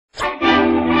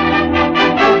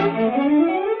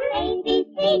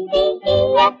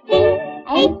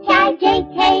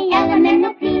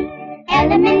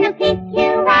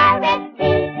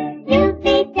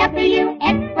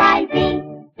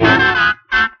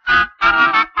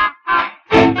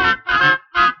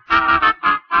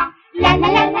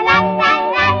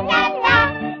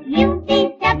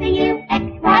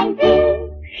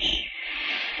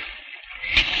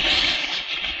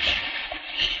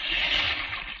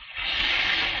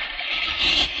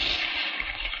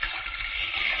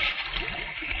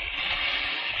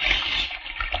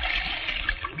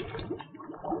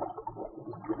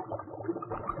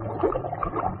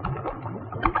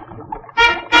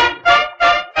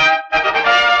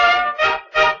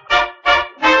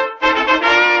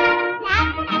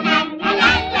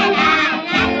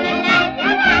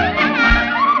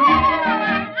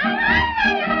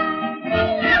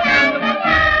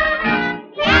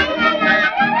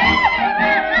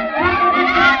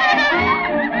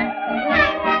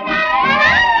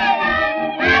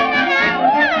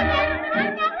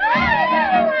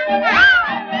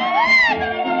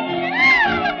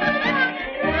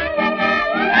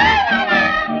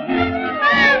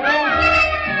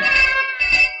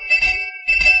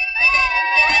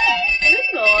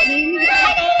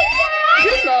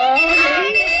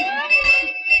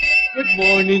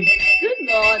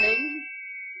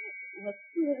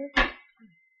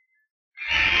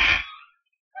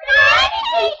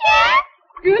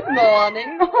Good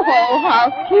morning. Oh, how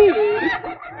cute.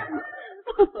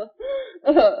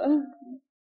 Oh!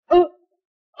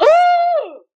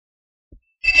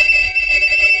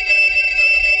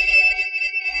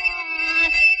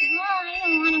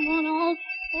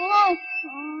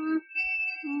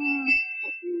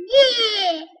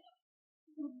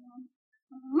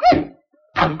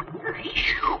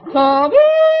 Tommy!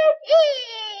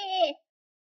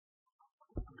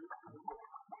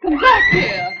 Come back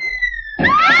here!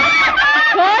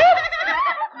 What?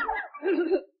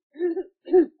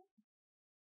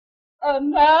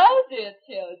 And now, dear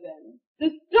children, the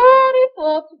story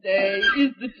for today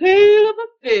is The Tale of a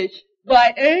Fish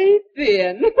by A.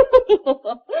 Finn.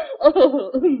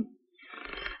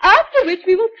 After which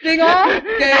we will sing our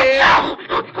scale.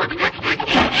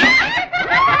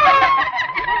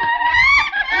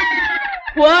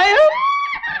 Quiet.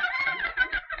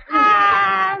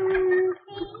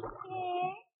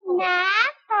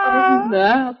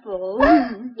 Apple.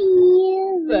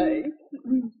 Thanks.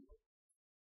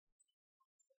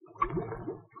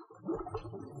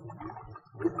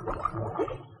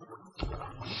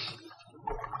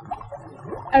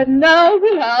 And now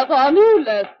we'll have our new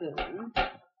lesson.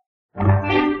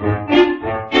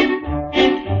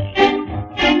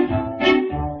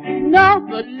 Now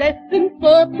the lesson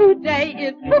for today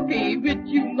is hookey, which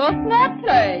you must not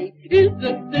play.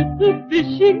 Isn't this a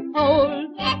fishing pole?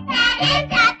 Yes, that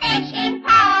is a fishing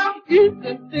pole.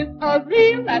 Isn't this a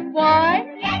reel that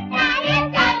winds? Yes, that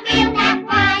is a reel that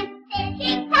winds.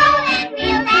 Fishing pole and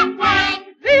reel that winds.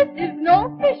 This is no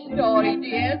fish story,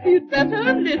 dears. You'd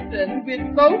better listen with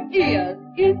both ears.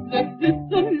 Isn't this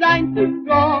a line so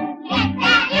strong? Yes,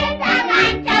 that is a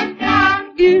line so strong.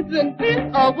 Isn't this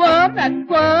a worm that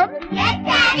squirms? Yes,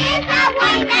 that is a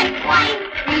worm that squirms.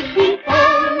 Fishing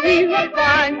pole, reel that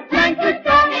winds, line so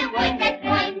strong and worm that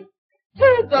squirms. To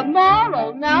the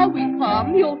moral now we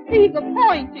come. You'll see the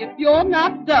point if you're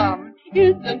not dumb.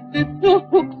 Isn't this a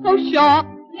hook so sharp?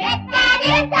 Yes, that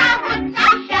is a hook so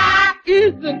sharp.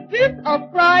 Isn't this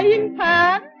a frying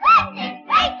pan? Goodness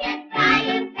gracious,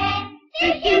 frying pan.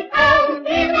 Fishing pole,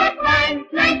 reel that winds,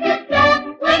 line so strong,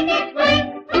 worm that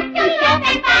squirms. Hook so sharp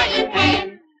and frying pan.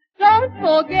 Don't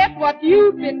forget what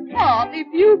you've been taught. If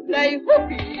you play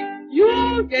hookey,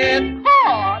 you'll get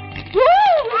caught.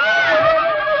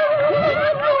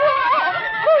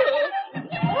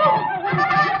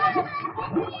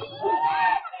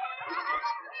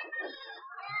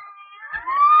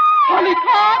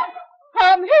 Honeycomb,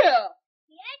 come here.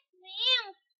 Yes, ma'am.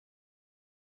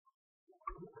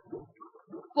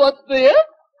 What's this?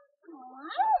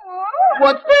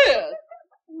 What's this?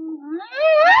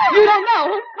 You don't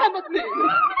know? Come with me.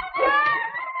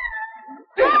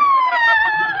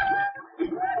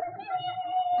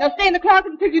 Now stay in the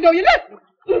closet until you know your lesson.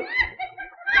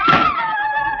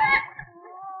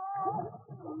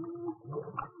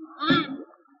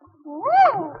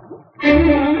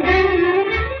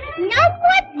 No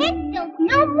more pencils,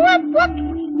 no more books,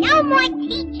 no more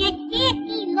teacher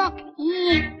sassy look.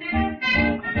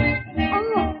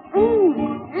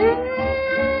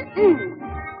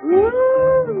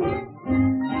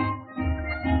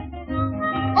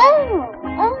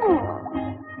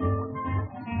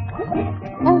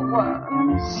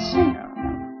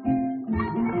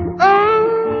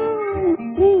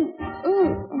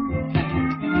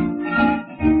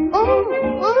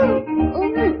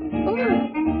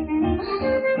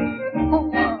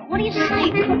 What do you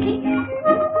say, Cookie?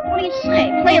 What do you say?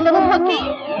 Play a little hooky?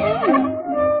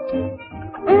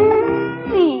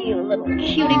 You little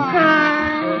cutie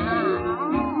pie.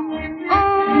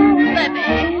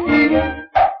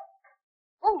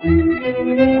 Oh, baby.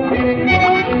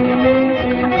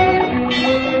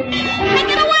 Take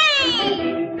it away!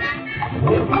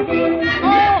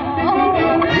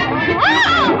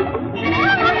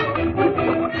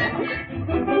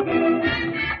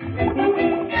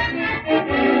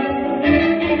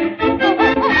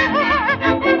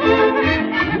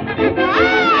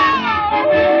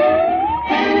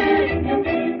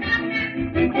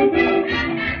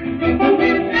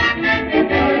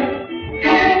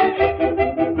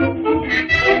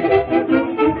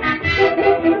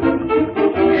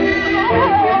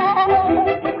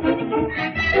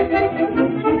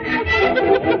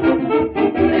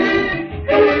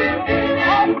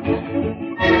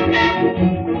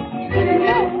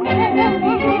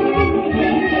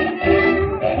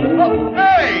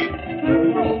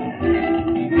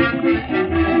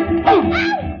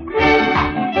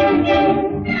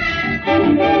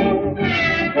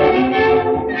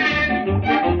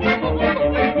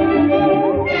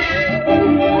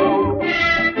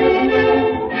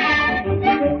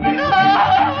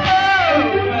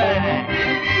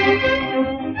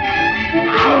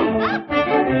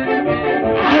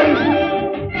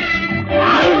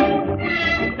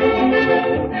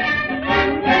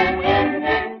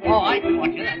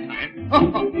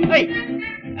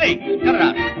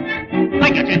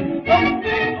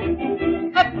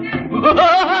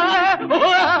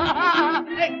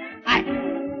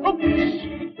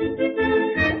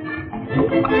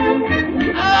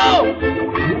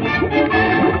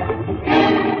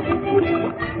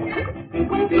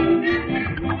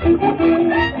 Thank you.